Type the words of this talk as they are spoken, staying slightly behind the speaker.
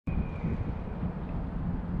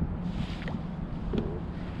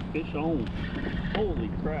Fish on. Holy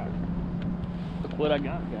crap. Look what I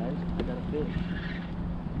got, guys. I got a fish.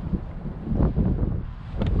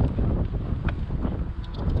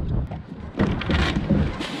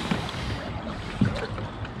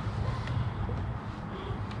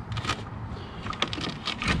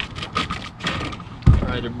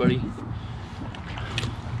 Alright everybody,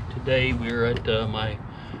 today we're at my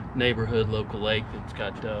neighborhood local lake. It's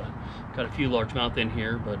got a few largemouth in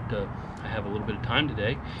here, but I have a little bit of time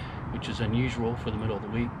today, which is unusual for the middle of the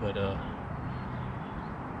week, but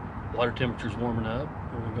water temperature's warming up.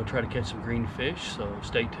 We're gonna go try to catch some green fish, so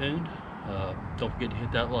stay tuned. Don't forget to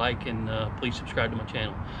hit that like, and please subscribe to my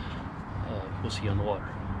channel. We'll see you on the water.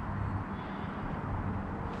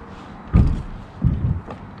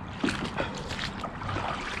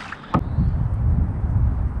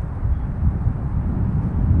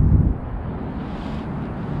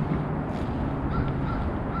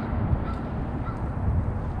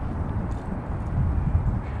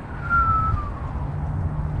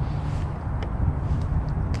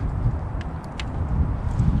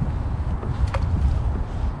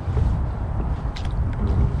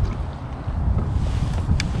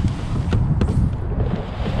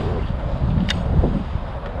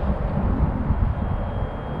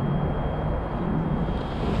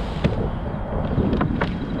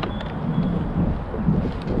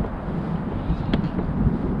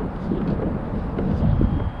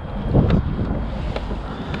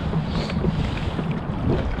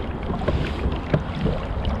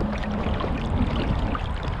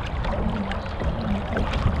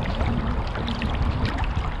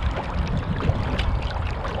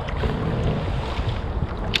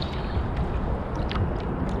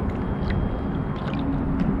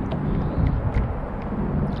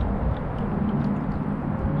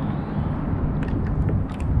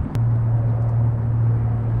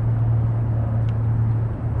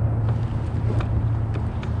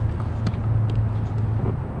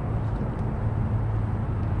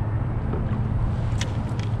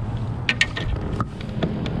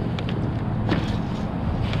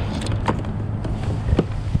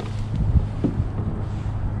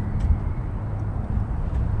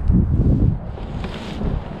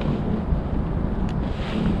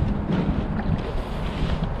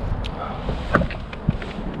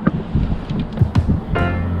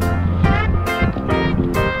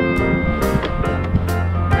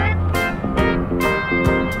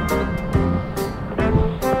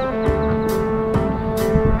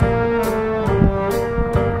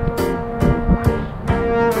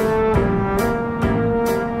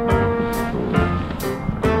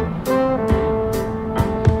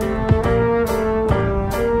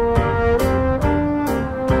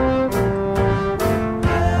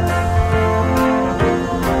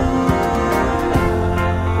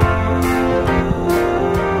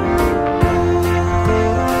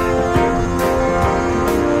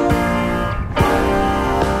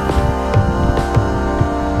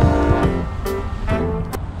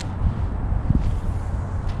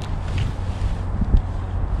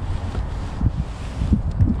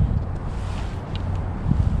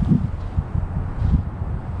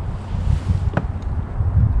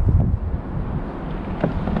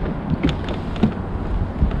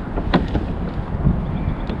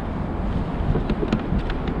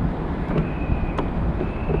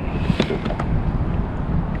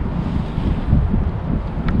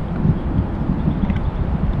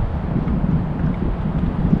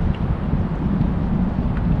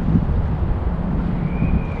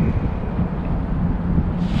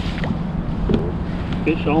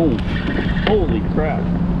 Fish on. Holy crap.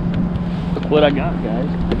 Look what I got, guys.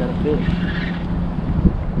 I got a fish.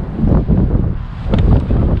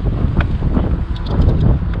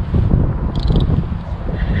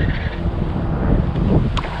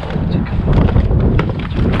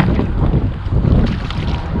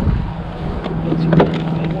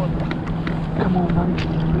 Come on, buddy.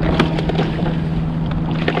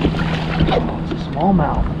 Oh, it's a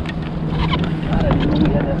smallmouth. God, I didn't know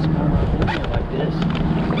we had that smallmouth in here like this.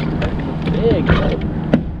 That's big, right?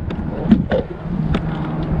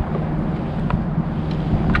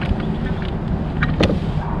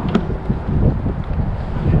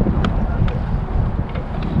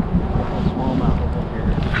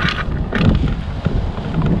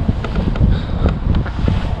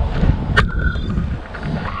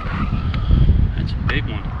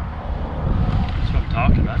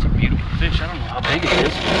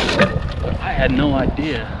 I had no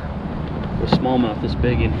idea the smallmouth this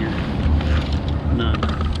big in here. None.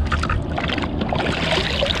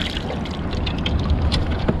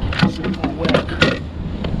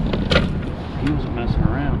 He wasn't messing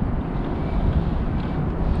around.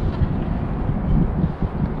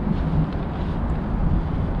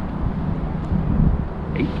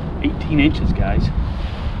 inches, guys.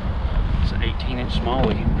 It's an 18-inch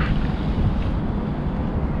smallie.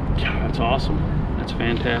 God, that's awesome. That's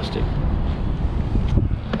fantastic.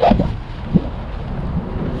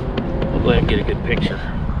 We'll let him get a good picture.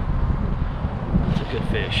 It's a good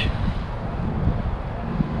fish.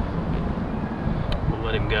 We'll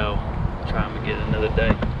let him go. Try him again another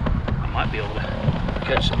day. I might be able to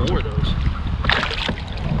catch some more of those.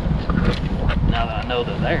 Now that I know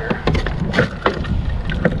they're there.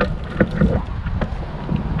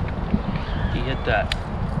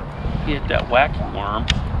 He hit that wacky worm.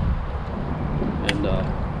 And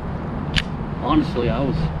honestly, I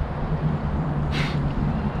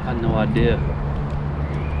had no idea.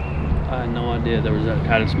 I had no idea there was that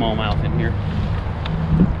kind of smallmouth in here.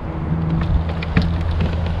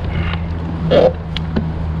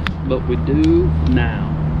 But we do now.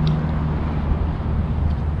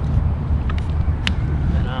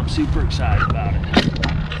 And I'm super excited about it.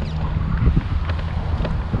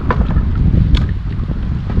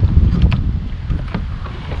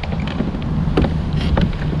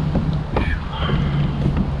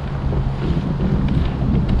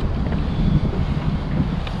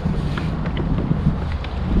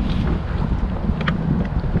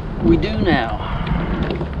 We do now.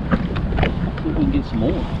 See if we can get some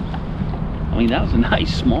more. I mean, that was a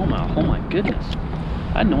nice smallmouth. Oh my goodness.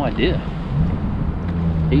 I had no idea.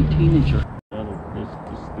 18-incher. This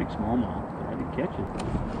big smallmouth, but I didn't catch it.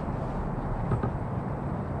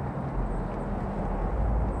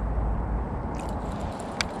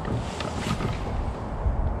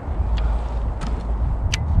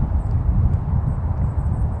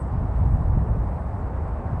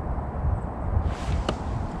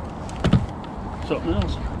 Something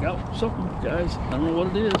else. I got something, guys. I don't know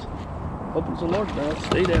what it is. Hope it's a largemouth.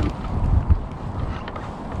 Stay down.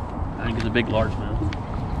 I think it's a big largemouth.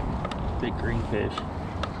 Big green fish.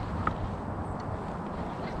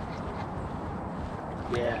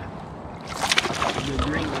 Yeah. That's a good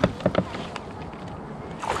green one.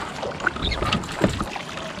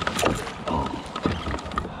 Oh.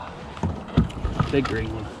 Big green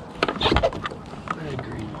one. Big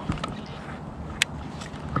green one.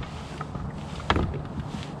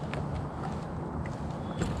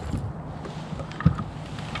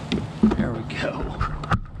 There we go.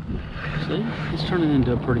 See, it's turning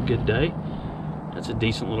into a pretty good day. That's a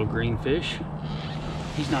decent little green fish.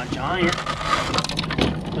 He's not giant,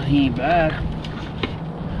 but he ain't bad.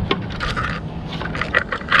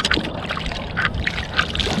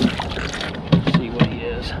 Let's see what he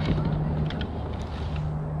is.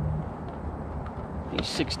 He's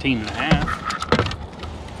 16 and a half.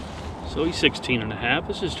 So he's 16 and a half.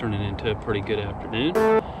 This is turning into a pretty good afternoon.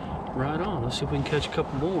 Right on. Let's see if we can catch a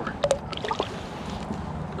couple more.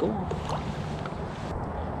 Go on.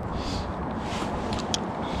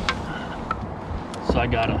 So I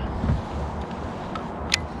got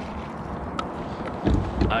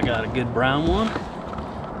a good brown one,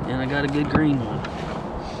 and I got a good green one.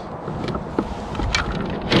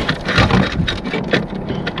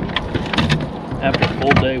 After a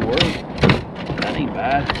full day work, that ain't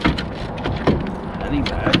bad. That ain't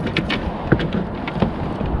bad.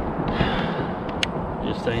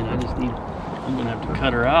 Just saying, I'm gonna have to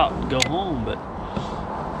cut her out and go home, but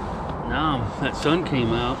now that sun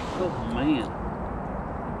came out. Oh man,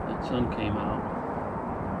 that sun came out.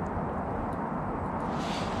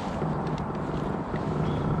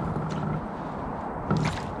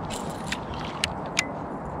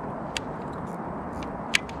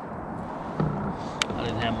 I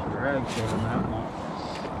didn't have my drag set on that one.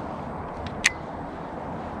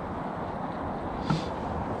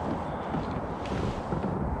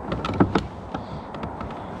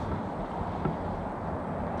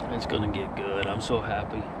 It's gonna get good. I'm so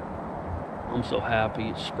happy. I'm so happy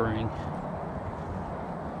it's spring.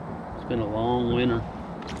 It's been a long winter.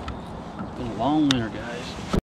 It's been a long winter, guys.